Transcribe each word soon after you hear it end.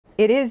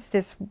It is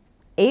this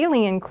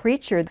alien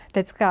creature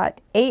that's got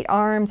 8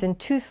 arms and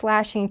 2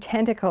 slashing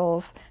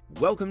tentacles.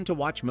 Welcome to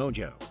Watch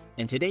Mojo,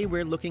 and today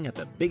we're looking at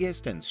the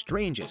biggest and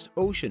strangest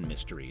ocean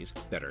mysteries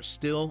that are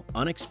still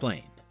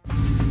unexplained.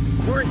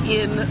 We're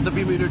in the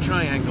Bermuda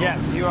Triangle.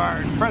 Yes, you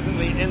are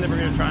presently in the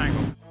Bermuda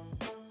Triangle.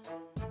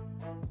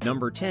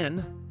 Number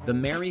 10, the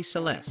Mary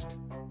Celeste.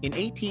 In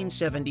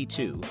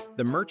 1872,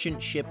 the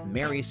merchant ship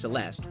Mary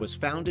Celeste was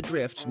found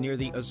adrift near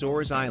the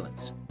Azores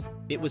Islands.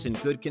 It was in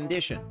good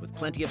condition, with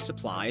plenty of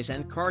supplies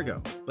and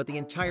cargo, but the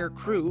entire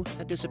crew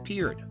had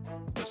disappeared.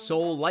 The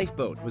sole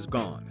lifeboat was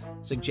gone,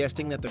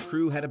 suggesting that the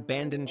crew had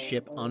abandoned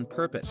ship on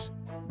purpose.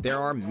 There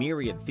are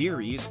myriad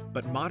theories,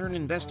 but modern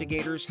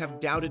investigators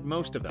have doubted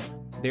most of them.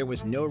 There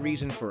was no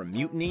reason for a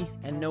mutiny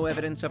and no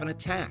evidence of an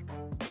attack.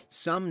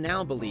 Some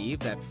now believe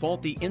that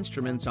faulty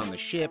instruments on the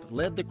ship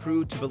led the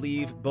crew to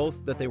believe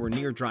both that they were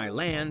near dry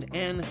land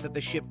and that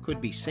the ship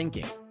could be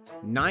sinking.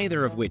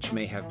 Neither of which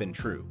may have been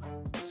true.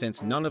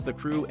 Since none of the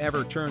crew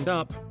ever turned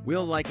up,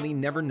 we'll likely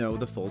never know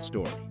the full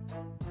story.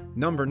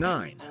 Number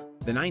 9,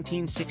 the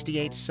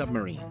 1968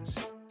 submarines.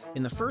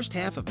 In the first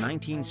half of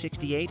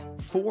 1968,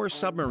 4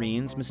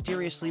 submarines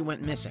mysteriously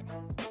went missing.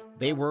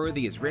 They were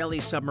the Israeli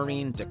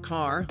submarine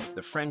Dakar,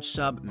 the French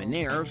sub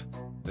Minerve,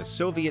 the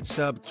Soviet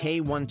sub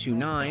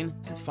K-129,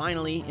 and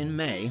finally, in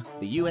May,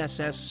 the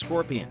USS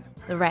Scorpion.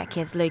 The wreck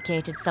is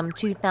located some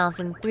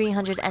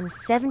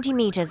 2,370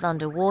 meters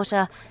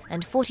underwater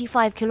and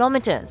 45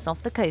 kilometers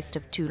off the coast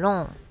of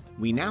Toulon.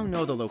 We now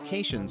know the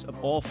locations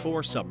of all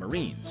 4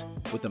 submarines,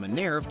 with the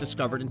Minerve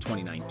discovered in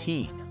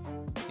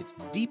 2019. It's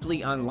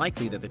deeply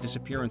unlikely that the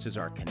disappearances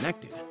are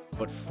connected,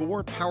 but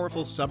 4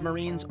 powerful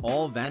submarines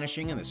all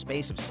vanishing in the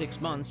space of 6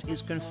 months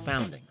is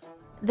confounding.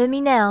 The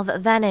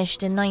Minerve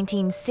vanished in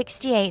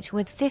 1968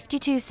 with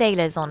 52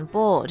 sailors on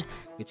board.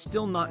 It's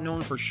still not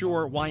known for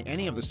sure why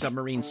any of the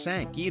submarines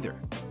sank either.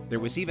 There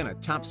was even a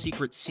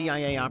top-secret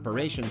CIA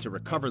operation to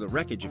recover the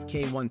wreckage of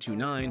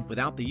K-129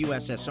 without the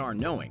USSR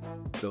knowing,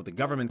 though the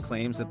government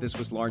claims that this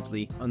was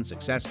largely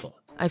unsuccessful.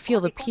 I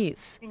feel the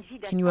peace.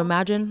 Can you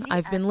imagine?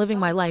 I've been living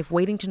my life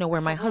waiting to know where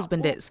my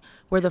husband is,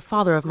 where the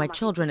father of my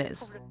children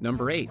is.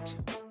 Number 8,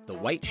 the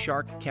White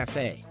Shark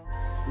Café.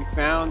 We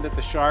found that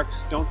the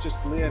sharks don't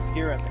just live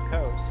here at the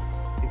coast.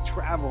 They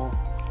travel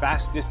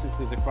vast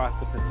distances across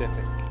the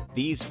Pacific.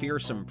 These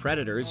fearsome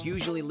predators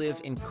usually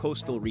live in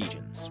coastal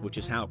regions, which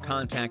is how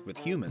contact with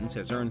humans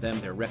has earned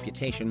them their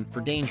reputation for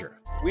danger.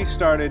 We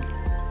started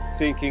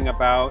thinking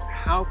about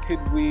how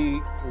could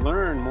we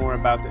learn more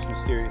about this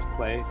mysterious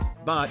place.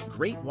 But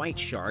great white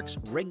sharks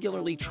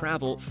regularly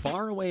travel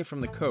far away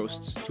from the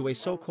coasts to a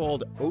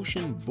so-called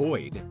ocean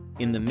void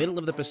in the middle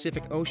of the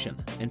Pacific Ocean,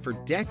 and for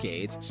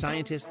decades,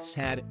 scientists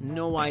had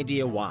no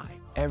idea why.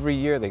 Every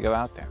year they go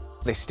out there.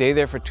 They stay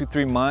there for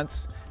 2-3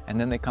 months, and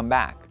then they come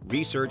back.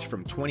 Research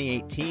from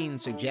 2018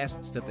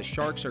 suggests that the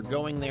sharks are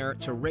going there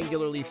to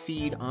regularly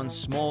feed on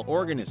small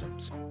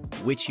organisms,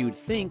 which you'd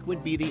think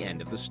would be the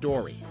end of the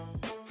story.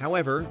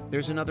 However,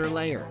 there's another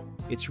layer.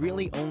 It's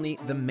really only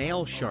the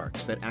male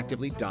sharks that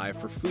actively dive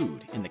for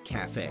food in the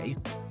cafe,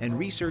 and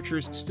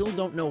researchers still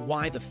don't know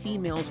why the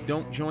females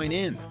don't join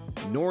in,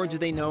 nor do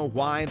they know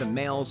why the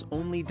males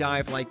only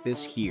dive like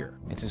this here.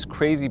 It's this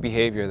crazy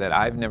behavior that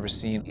I've never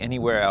seen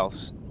anywhere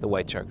else the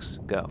white sharks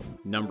go.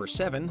 Number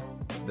 7,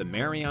 the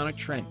Mariana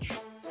Trench.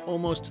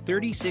 Almost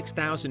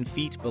 36,000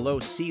 feet below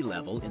sea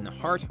level in the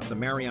heart of the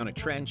Mariana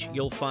Trench,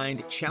 you'll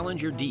find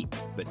Challenger Deep,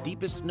 the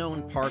deepest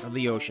known part of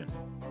the ocean.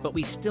 But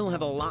we still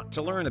have a lot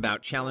to learn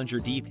about Challenger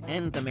Deep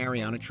and the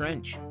Mariana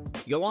Trench.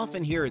 You'll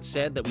often hear it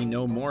said that we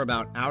know more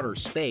about outer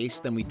space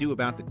than we do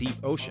about the deep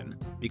ocean,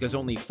 because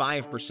only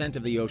 5%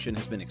 of the ocean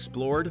has been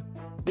explored.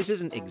 This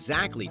isn't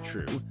exactly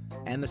true,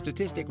 and the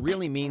statistic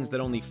really means that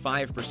only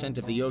 5%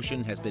 of the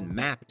ocean has been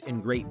mapped in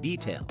great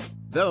detail.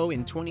 Though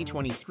in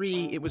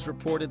 2023, it was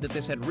reported that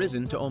this had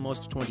risen to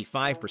almost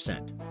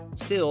 25%.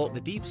 Still, the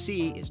deep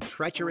sea is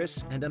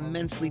treacherous and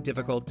immensely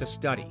difficult to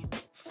study,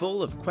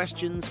 full of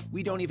questions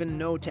we don't even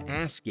know to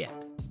ask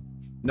yet.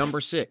 Number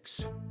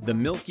 6, the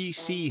Milky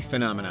Sea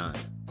phenomenon.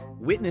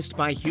 Witnessed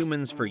by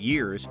humans for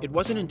years, it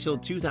wasn't until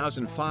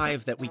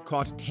 2005 that we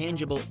caught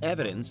tangible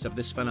evidence of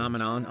this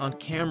phenomenon on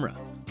camera.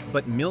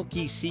 But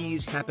Milky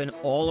Seas happen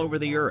all over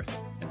the Earth,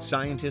 and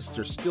scientists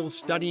are still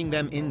studying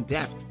them in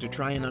depth to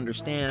try and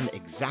understand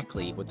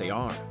exactly what they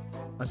are.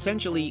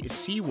 Essentially,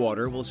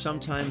 seawater will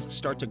sometimes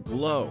start to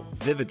glow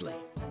vividly,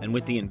 and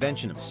with the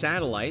invention of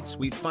satellites,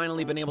 we've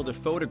finally been able to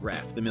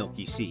photograph the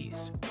Milky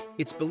Seas.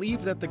 It's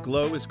believed that the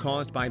glow is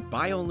caused by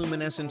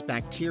bioluminescent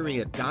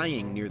bacteria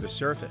dying near the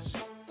surface.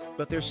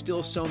 But there's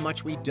still so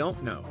much we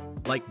don't know,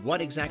 like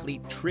what exactly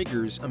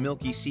triggers a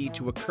Milky Sea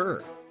to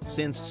occur,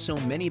 since so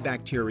many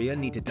bacteria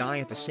need to die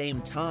at the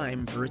same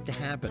time for it to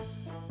happen.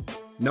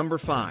 Number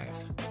 5,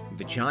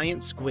 the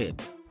giant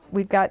squid.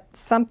 We've got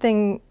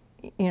something,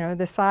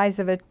 the size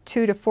of a 2-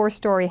 to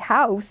 4-story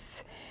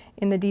house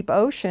in the deep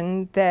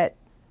ocean that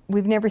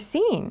we've never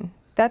seen.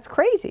 That's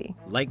crazy.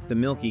 Like the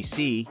Milky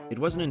Sea, it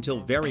wasn't until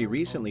very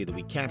recently that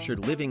we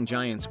captured living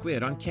giant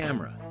squid on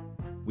camera.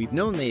 We've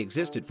known they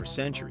existed for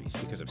centuries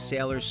because of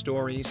sailors'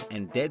 stories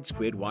and dead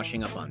squid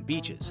washing up on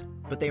beaches,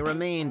 but they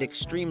remained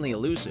extremely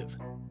elusive,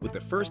 with the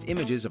first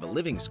images of a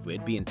living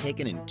squid being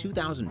taken in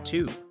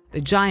 2002. The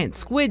giant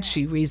squid,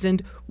 she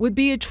reasoned, would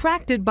be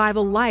attracted by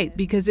the light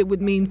because it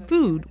would mean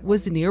food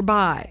was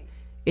nearby.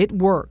 It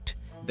worked.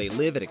 They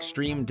live at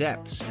extreme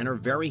depths and are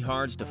very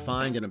hard to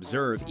find and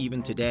observe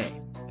even today.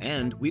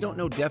 And we don't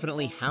know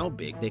definitely how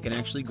big they can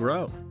actually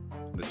grow.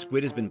 The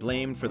squid has been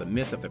blamed for the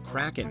myth of the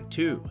kraken,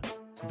 too,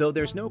 though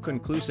there's no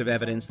conclusive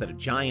evidence that a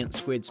giant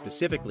squid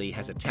specifically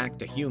has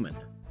attacked a human.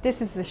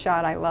 This is the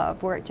shot I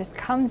love, where it just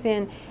comes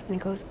in and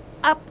it goes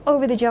up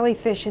over the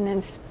jellyfish and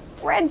then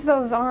spreads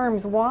those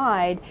arms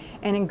wide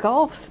and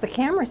engulfs the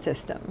camera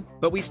system.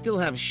 But we still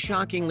have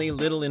shockingly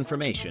little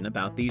information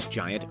about these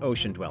giant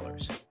ocean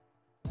dwellers.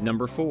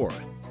 Number 4,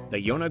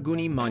 the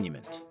Yonaguni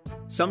Monument.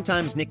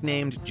 Sometimes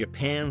nicknamed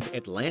Japan's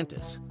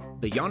Atlantis,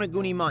 the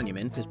Yonaguni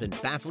Monument has been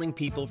baffling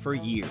people for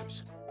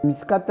years. 見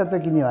つかった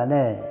時には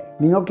ね、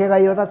身の毛が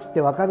よだつって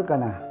わかるか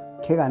な？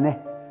毛がね、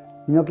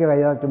身の毛が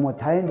よだってもう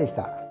大変でし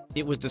た。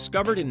It was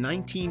discovered in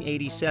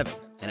 1987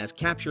 and has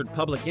captured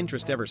public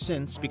interest ever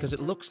since because it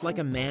looks like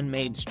a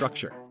man-made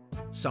structure.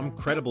 Some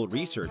credible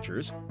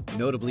researchers,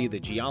 notably the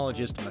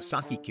geologist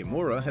Masaki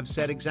Kimura, have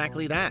said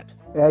exactly that.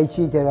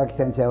 石井寺脇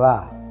先生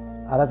は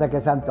荒竹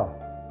さんと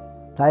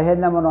大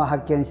変なものを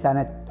発見した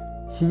ね。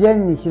自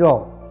然にし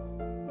ろ、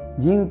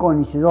人工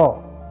にし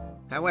ろ。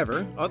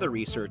 However, other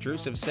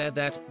researchers have said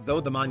that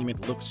though the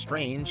monument looks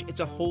strange,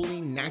 it's a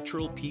wholly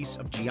natural piece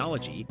of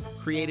geology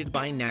created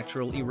by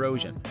natural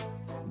erosion.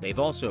 They've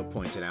also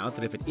pointed out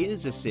that if it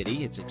is a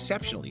city, it's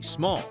exceptionally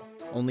small,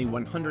 only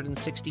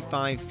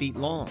 165 feet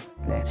long.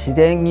 自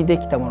然にで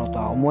きたものと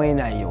は思え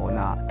ないよう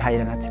な平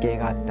らな地形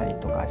があったり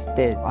とかし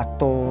て圧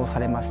倒さ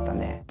れました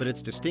ね。But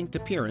its distinct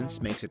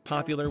appearance makes it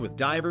popular with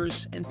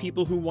divers and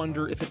people who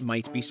wonder if it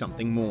might be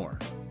something more.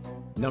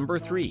 Number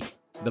 3,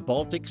 the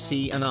Baltic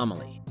Sea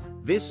Anomaly.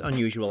 This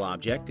unusual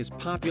object is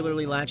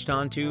popularly latched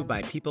onto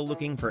by people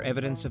looking for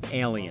evidence of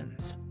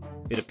aliens.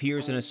 It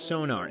appears in a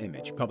sonar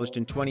image published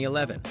in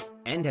 2011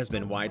 and has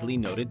been widely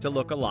noted to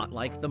look a lot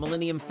like the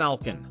Millennium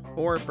Falcon,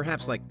 or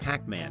perhaps like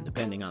Pac-Man,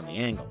 depending on the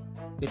angle.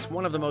 It's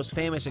one of the most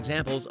famous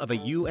examples of a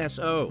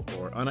USO,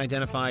 or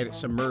unidentified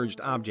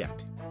submerged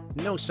object.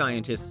 No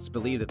scientists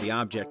believe that the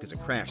object is a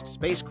crashed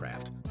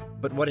spacecraft,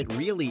 but what it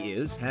really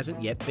is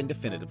hasn't yet been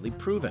definitively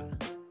proven.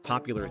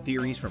 Popular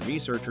theories from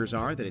researchers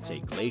are that it's a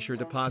glacier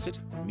deposit,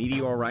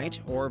 meteorite,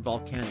 or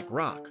volcanic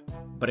rock.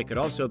 But it could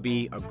also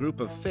be a group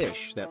of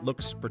fish that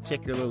looks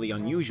particularly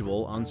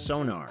unusual on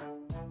sonar.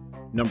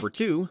 Number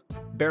 2,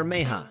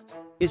 Bermeja.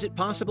 Is it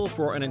possible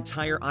for an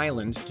entire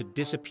island to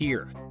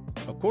disappear?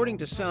 According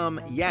to some,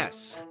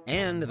 yes,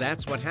 and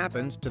that's what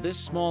happened to this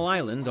small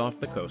island off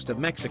the coast of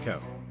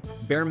Mexico.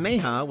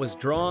 Bermeja was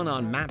drawn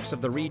on maps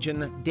of the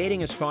region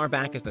dating as far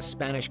back as the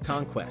Spanish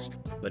conquest,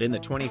 but in the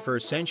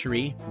 21st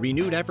century,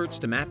 renewed efforts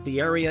to map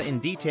the area in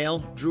detail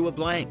drew a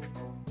blank.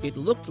 It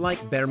looked like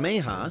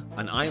Bermeja,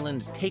 an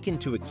island taken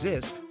to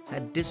exist,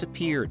 had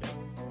disappeared.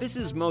 This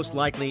is most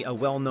likely a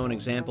well-known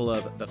example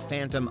of the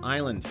Phantom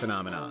Island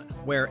phenomenon,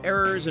 where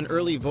errors in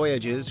early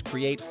voyages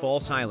create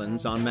false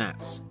islands on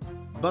maps.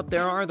 But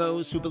there are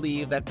those who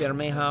believe that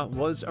Bermeja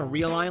was a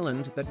real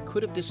island that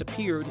could have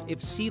disappeared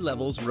if sea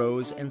levels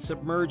rose and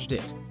submerged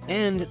it,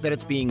 and that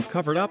it's being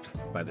covered up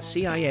by the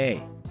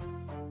CIA.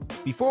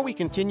 Before we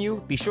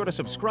continue, be sure to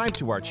subscribe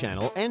to our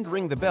channel and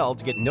ring the bell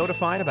to get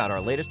notified about our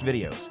latest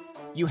videos.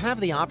 You have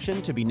the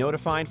option to be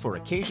notified for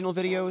occasional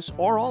videos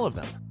or all of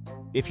them.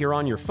 If you're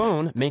on your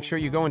phone, make sure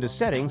you go into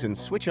Settings and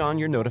switch on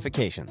your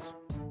notifications.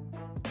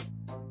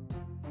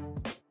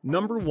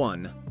 Number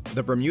 1,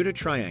 the Bermuda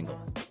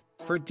Triangle.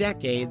 For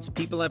decades,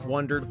 people have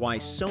wondered why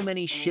so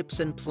many ships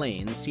and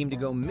planes seem to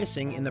go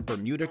missing in the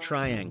Bermuda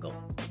Triangle,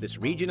 this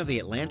region of the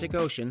Atlantic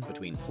Ocean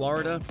between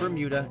Florida,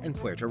 Bermuda, and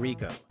Puerto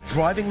Rico.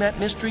 Driving that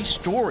mystery,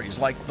 stories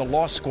like the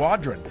Lost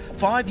Squadron,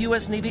 5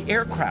 U.S. Navy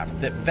aircraft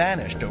that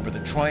vanished over the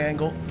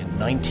triangle in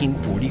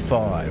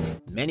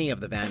 1945. Many of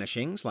the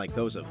vanishings, like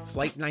those of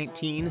Flight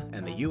 19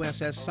 and the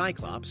USS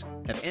Cyclops,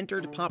 have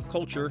entered pop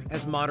culture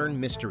as modern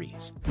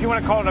mysteries. If you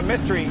want to call it a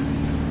mystery,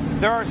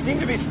 there seem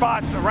to be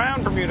spots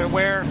around Bermuda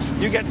where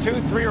you get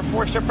 2, 3, or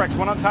 4 shipwrecks,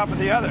 one on top of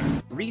the other.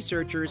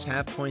 Researchers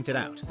have pointed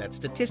out that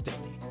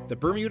statistically, the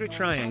Bermuda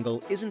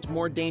Triangle isn't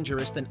more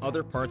dangerous than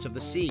other parts of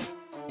the sea,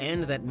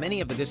 and that many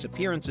of the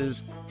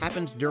disappearances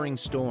happened during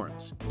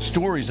storms.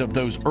 Stories of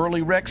those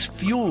early wrecks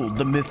fueled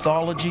the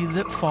mythology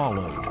that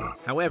followed.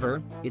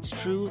 However, it's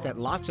true that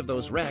lots of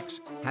those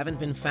wrecks haven't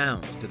been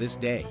found to this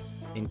day,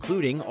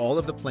 including all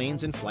of the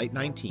planes in Flight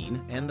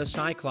 19 and the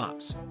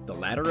Cyclops, the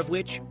latter of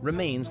which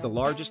remains the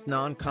largest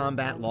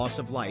non-combat loss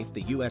of life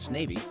the U.S.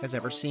 Navy has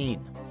ever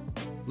seen.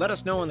 Let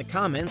us know in the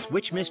comments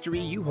which mystery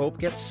you hope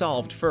gets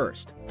solved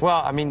first.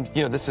 Well, I mean,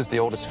 this is the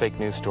oldest fake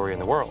news story in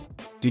the world.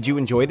 Did you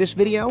enjoy this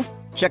video?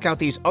 Check out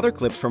these other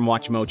clips from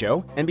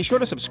WatchMojo, and be sure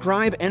to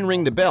subscribe and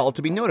ring the bell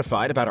to be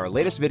notified about our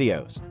latest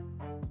videos.